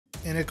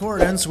In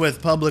accordance with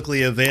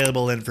publicly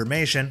available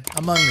information,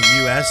 among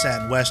the US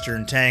and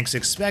Western tanks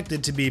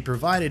expected to be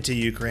provided to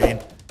Ukraine,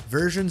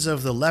 versions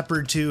of the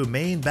Leopard 2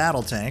 main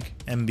battle tank,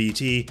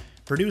 MBT,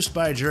 produced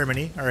by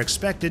Germany are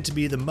expected to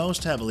be the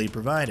most heavily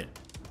provided.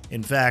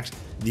 In fact,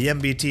 the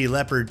MBT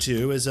Leopard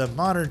 2 is a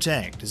modern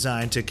tank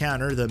designed to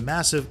counter the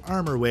massive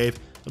armor wave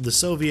of the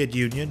Soviet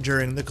Union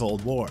during the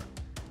Cold War.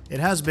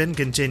 It has been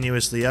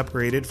continuously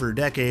upgraded for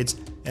decades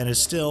and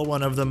is still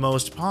one of the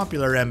most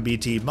popular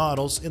MBT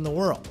models in the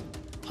world,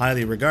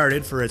 highly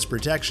regarded for its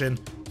protection,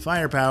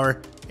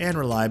 firepower, and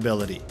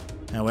reliability.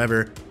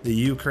 However, the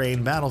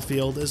Ukraine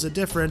battlefield is a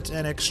different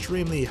and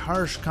extremely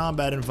harsh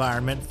combat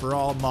environment for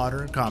all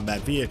modern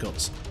combat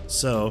vehicles.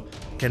 So,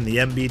 can the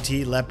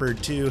MBT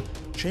Leopard 2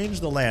 change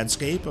the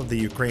landscape of the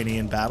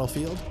Ukrainian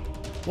battlefield?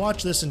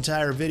 Watch this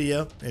entire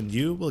video and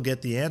you will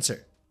get the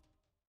answer.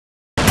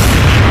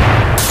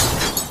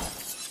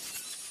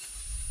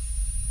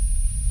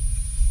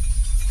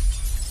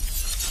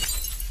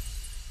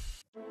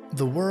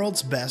 The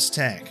world's best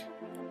tank.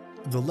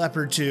 The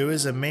Leopard 2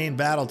 is a main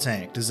battle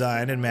tank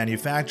designed and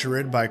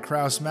manufactured by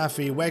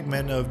Krauss-Maffei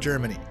Wegmann of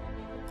Germany.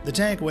 The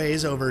tank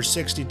weighs over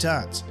 60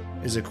 tons,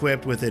 is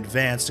equipped with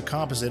advanced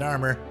composite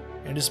armor,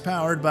 and is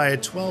powered by a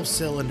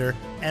 12-cylinder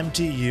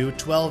MTU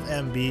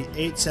 12MB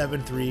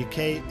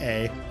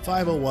 873KA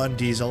 501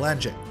 diesel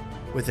engine,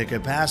 with a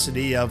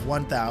capacity of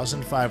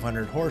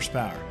 1,500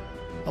 horsepower,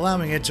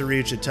 allowing it to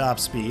reach a top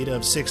speed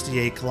of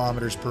 68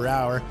 km per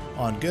hour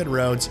on good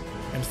roads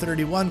and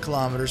 31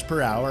 km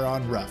per hour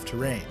on rough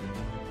terrain.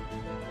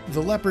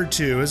 The Leopard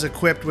 2 is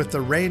equipped with the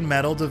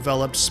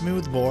Rheinmetall-developed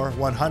smoothbore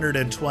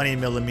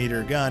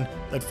 120mm gun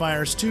that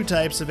fires two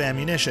types of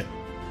ammunition,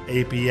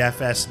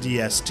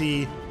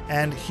 APFS-DST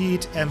and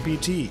Heat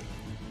MPT.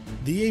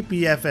 The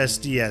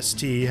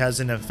APFS-DST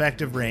has an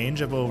effective range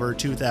of over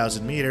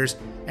 2,000 meters,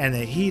 and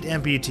the Heat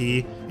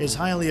MPT is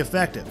highly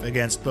effective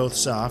against both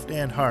soft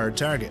and hard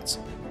targets.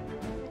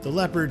 The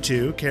Leopard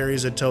 2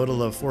 carries a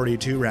total of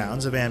 42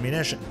 rounds of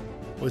ammunition,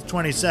 with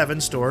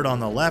 27 stored on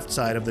the left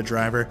side of the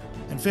driver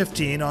and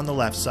 15 on the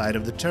left side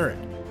of the turret,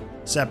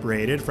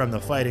 separated from the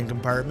fighting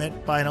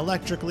compartment by an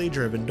electrically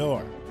driven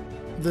door.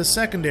 The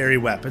secondary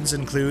weapons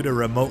include a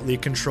remotely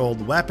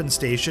controlled weapon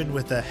station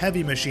with a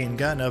heavy machine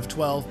gun of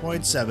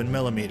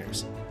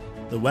 12.7mm.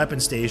 The weapon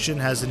station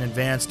has an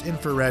advanced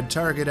infrared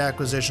target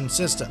acquisition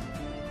system,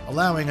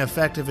 allowing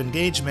effective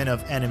engagement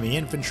of enemy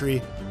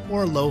infantry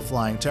or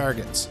low-flying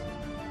targets.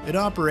 It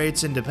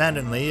operates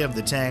independently of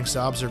the tank's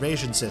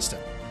observation system.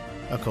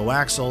 A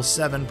coaxial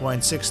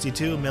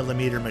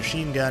 7.62mm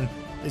machine gun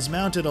is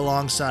mounted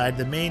alongside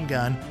the main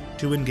gun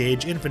to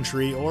engage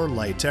infantry or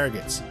light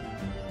targets.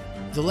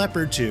 The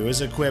Leopard 2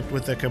 is equipped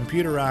with a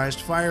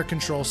computerized fire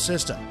control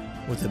system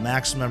with a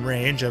maximum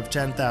range of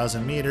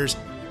 10,000 meters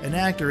and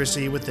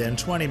accuracy within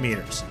 20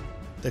 meters.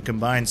 The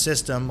combined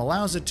system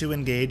allows it to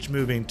engage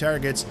moving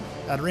targets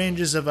at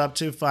ranges of up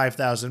to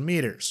 5,000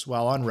 meters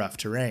while on rough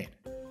terrain.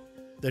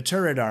 The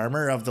turret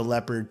armor of the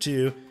Leopard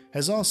 2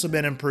 has also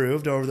been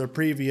improved over the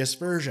previous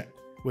version,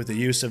 with the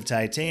use of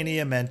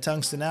titanium and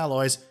tungsten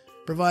alloys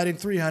providing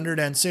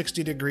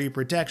 360-degree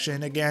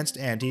protection against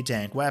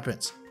anti-tank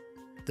weapons.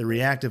 The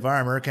reactive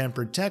armor can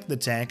protect the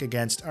tank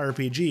against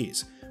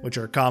RPGs, which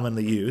are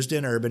commonly used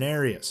in urban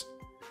areas.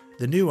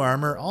 The new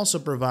armor also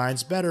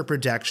provides better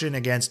protection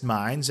against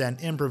mines and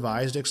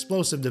improvised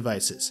explosive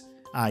devices,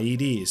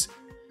 IEDs.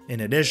 In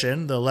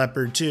addition, the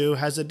Leopard 2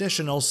 has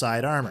additional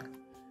side armor.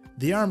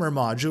 The armor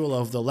module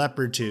of the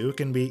Leopard 2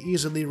 can be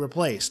easily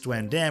replaced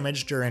when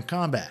damaged during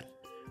combat,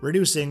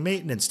 reducing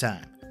maintenance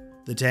time.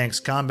 The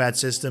tank's combat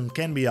system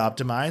can be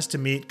optimized to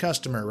meet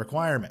customer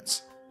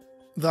requirements.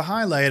 The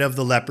highlight of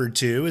the Leopard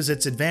 2 is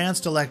its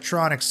advanced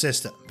electronic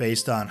system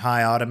based on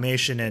high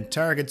automation in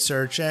target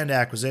search and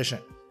acquisition.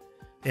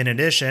 In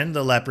addition,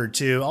 the Leopard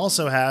 2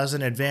 also has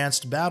an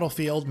advanced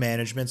battlefield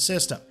management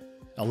system,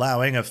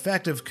 allowing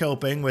effective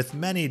coping with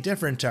many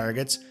different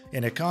targets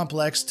in a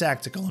complex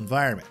tactical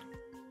environment.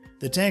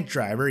 The tank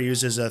driver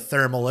uses a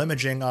thermal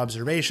imaging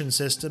observation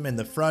system in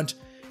the front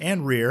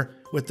and rear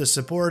with the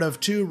support of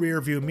two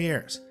rear-view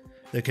mirrors.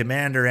 The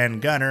commander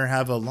and gunner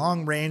have a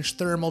long-range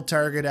thermal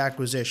target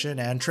acquisition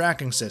and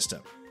tracking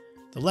system.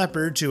 The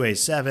Leopard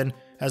 2A7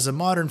 has a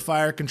modern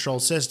fire control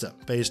system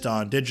based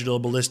on digital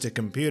ballistic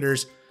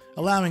computers,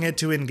 allowing it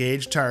to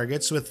engage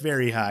targets with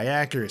very high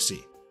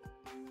accuracy.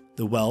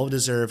 The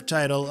well-deserved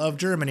title of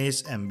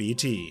Germany's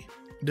MBT.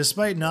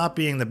 Despite not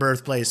being the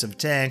birthplace of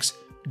tanks,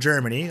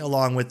 Germany,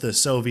 along with the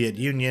Soviet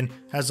Union,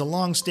 has a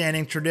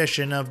long-standing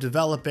tradition of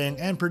developing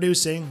and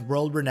producing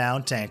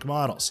world-renowned tank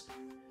models.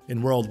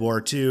 In World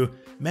War II,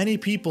 many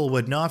people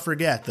would not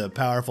forget the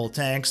powerful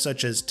tanks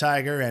such as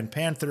Tiger and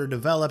Panther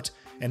developed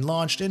and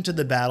launched into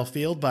the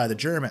battlefield by the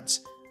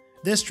Germans.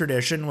 This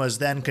tradition was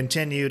then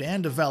continued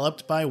and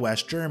developed by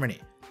West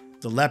Germany.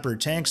 The Leopard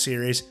tank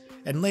series,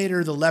 and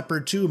later the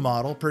Leopard 2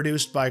 model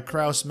produced by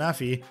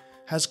Krauss-Maffei,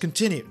 has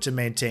continued to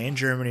maintain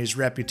Germany's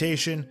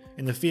reputation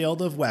in the field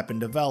of weapon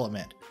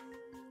development.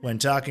 When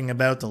talking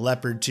about the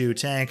Leopard 2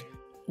 tank,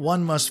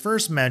 one must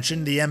first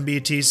mention the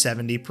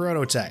MBT-70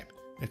 prototype,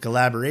 a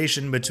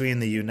collaboration between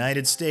the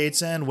United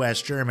States and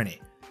West Germany.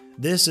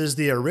 This is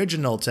the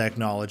original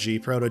technology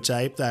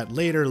prototype that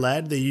later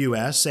led the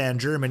US and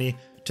Germany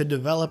to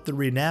develop the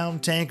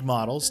renowned tank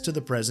models to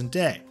the present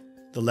day,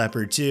 the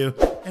Leopard 2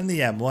 and the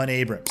M1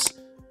 Abrams.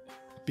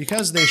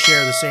 Because they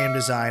share the same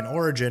design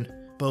origin,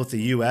 both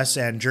the US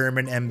and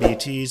German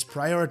MBTs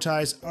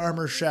prioritize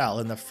armor shell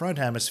in the front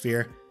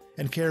hemisphere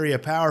and carry a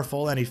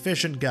powerful and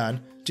efficient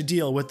gun to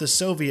deal with the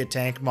Soviet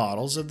tank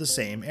models of the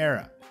same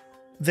era.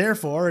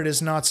 Therefore, it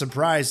is not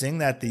surprising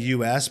that the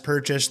US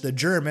purchased the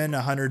German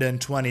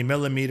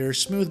 120mm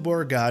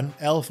smoothbore gun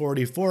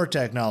L-44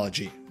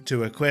 technology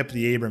to equip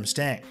the Abrams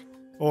tank,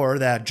 or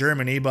that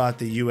Germany bought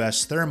the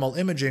US thermal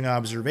imaging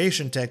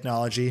observation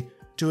technology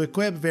to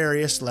equip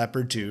various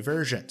Leopard 2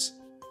 versions.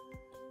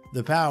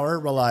 The power,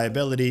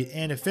 reliability,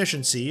 and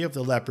efficiency of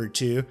the Leopard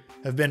 2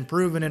 have been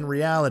proven in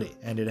reality,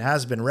 and it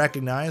has been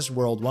recognized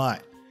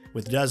worldwide,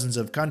 with dozens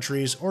of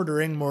countries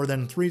ordering more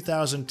than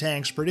 3,000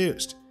 tanks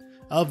produced,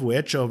 of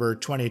which over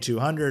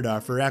 2,200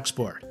 are for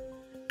export.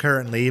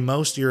 Currently,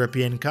 most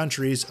European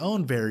countries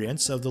own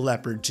variants of the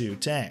Leopard 2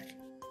 tank.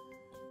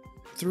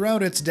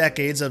 Throughout its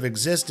decades of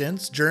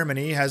existence,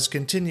 Germany has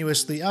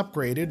continuously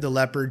upgraded the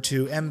Leopard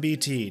 2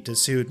 MBT to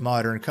suit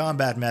modern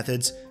combat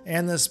methods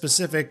and the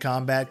specific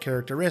combat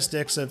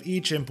characteristics of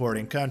each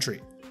importing country.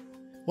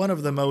 One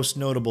of the most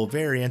notable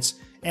variants,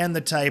 and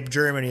the type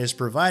Germany is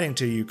providing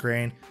to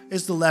Ukraine,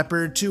 is the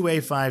Leopard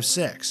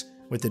 2A56,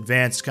 with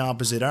advanced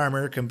composite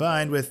armor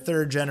combined with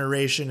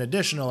third-generation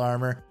additional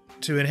armor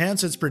to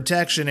enhance its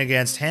protection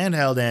against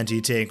handheld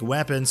anti-tank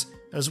weapons,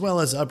 as well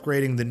as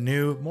upgrading the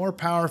new, more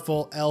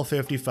powerful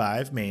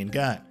L-55 main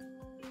gun.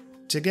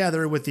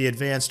 Together with the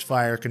advanced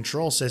fire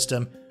control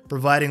system,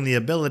 providing the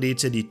ability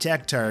to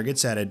detect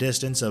targets at a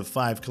distance of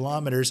 5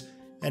 kilometers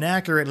and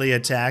accurately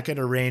attack at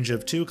a range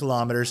of 2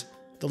 kilometers,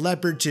 the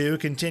Leopard 2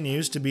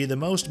 continues to be the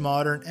most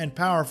modern and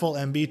powerful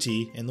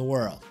MBT in the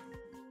world.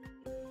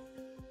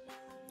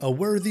 A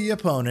worthy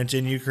opponent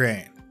in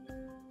Ukraine.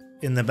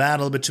 In the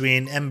battle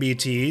between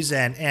MBTs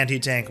and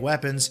anti-tank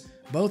weapons,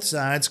 both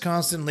sides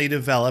constantly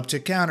develop to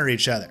counter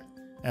each other.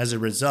 As a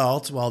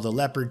result, while the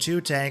Leopard 2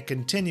 tank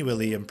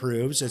continually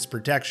improves its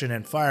protection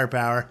and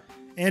firepower,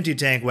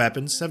 anti-tank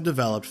weapons have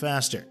developed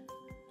faster.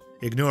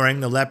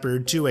 Ignoring the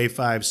Leopard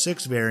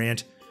 2A56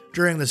 variant,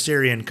 during the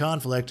Syrian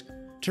conflict,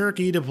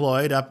 Turkey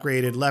deployed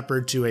upgraded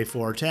Leopard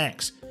 2A4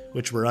 tanks,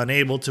 which were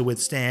unable to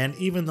withstand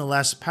even the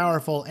less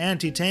powerful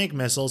anti-tank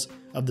missiles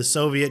of the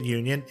Soviet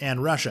Union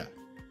and Russia,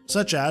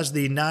 such as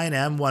the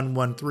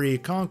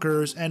 9M113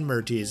 Conquerors and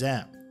Mertes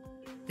M.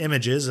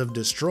 Images of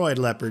destroyed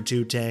Leopard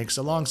 2 tanks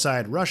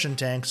alongside Russian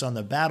tanks on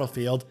the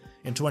battlefield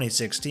in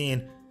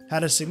 2016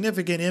 had a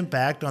significant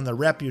impact on the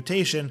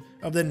reputation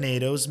of the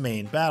NATO's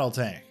main battle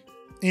tank.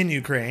 In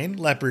Ukraine,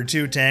 Leopard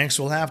 2 tanks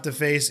will have to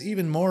face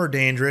even more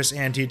dangerous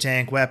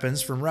anti-tank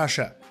weapons from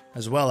Russia,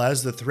 as well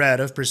as the threat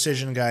of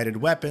precision-guided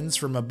weapons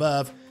from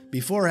above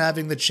before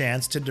having the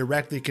chance to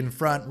directly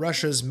confront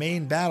Russia's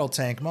main battle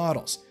tank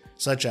models,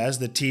 such as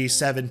the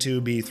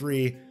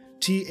T-72B3,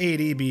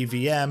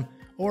 T-80BVM,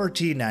 or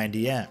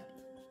T-90M.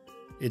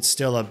 It's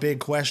still a big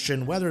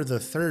question whether the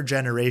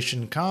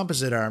third-generation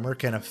composite armor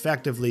can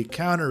effectively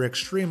counter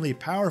extremely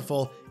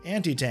powerful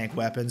anti-tank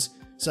weapons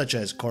such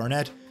as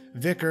Kornet,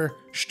 Vickers,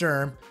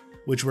 Sturm,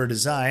 which were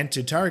designed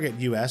to target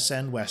US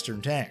and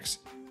Western tanks.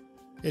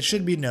 It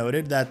should be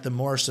noted that the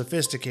more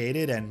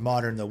sophisticated and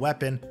modern the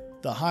weapon,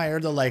 the higher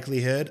the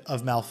likelihood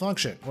of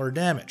malfunction or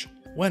damage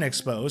when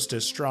exposed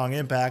to strong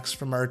impacts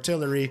from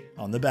artillery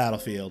on the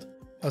battlefield.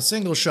 A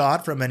single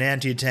shot from an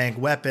anti-tank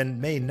weapon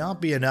may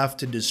not be enough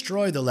to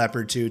destroy the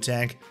Leopard 2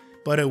 tank,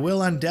 but it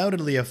will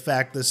undoubtedly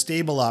affect the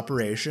stable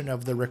operation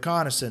of the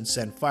reconnaissance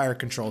and fire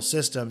control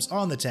systems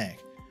on the tank,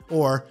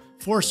 or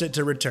force it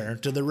to return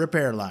to the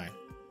repair line.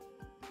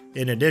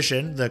 In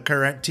addition, the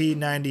current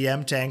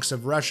T-90M tanks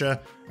of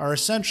Russia are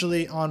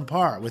essentially on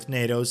par with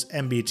NATO's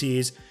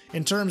MBTs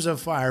in terms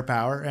of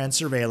firepower and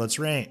surveillance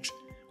range,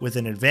 with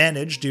an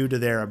advantage due to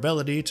their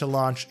ability to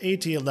launch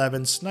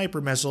AT-11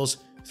 sniper missiles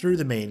through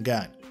the main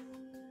gun.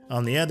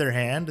 On the other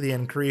hand, the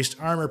increased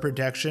armor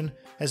protection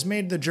has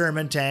made the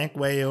German tank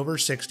weigh over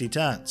 60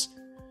 tons,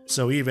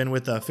 so even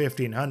with a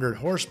 1500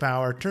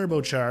 horsepower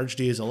turbocharged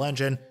diesel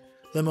engine,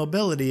 the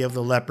mobility of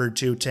the Leopard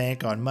 2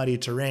 tank on muddy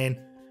terrain,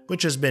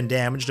 which has been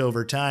damaged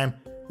over time,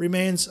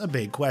 remains a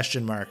big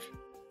question mark.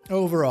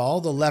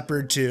 Overall, the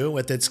Leopard 2,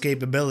 with its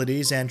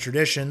capabilities and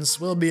traditions,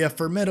 will be a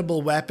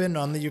formidable weapon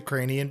on the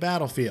Ukrainian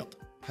battlefield.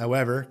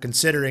 However,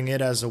 considering it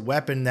as a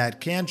weapon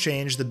that can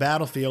change the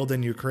battlefield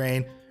in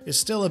Ukraine is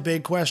still a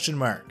big question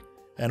mark,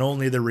 and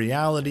only the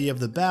reality of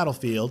the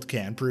battlefield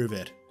can prove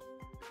it.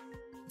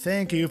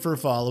 Thank you for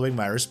following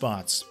my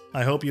response.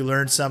 I hope you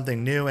learned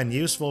something new and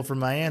useful from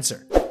my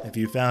answer. If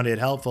you found it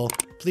helpful,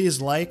 please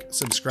like,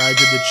 subscribe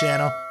to the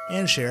channel,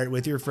 and share it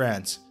with your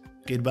friends.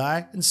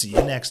 Goodbye, and see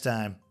you next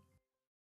time.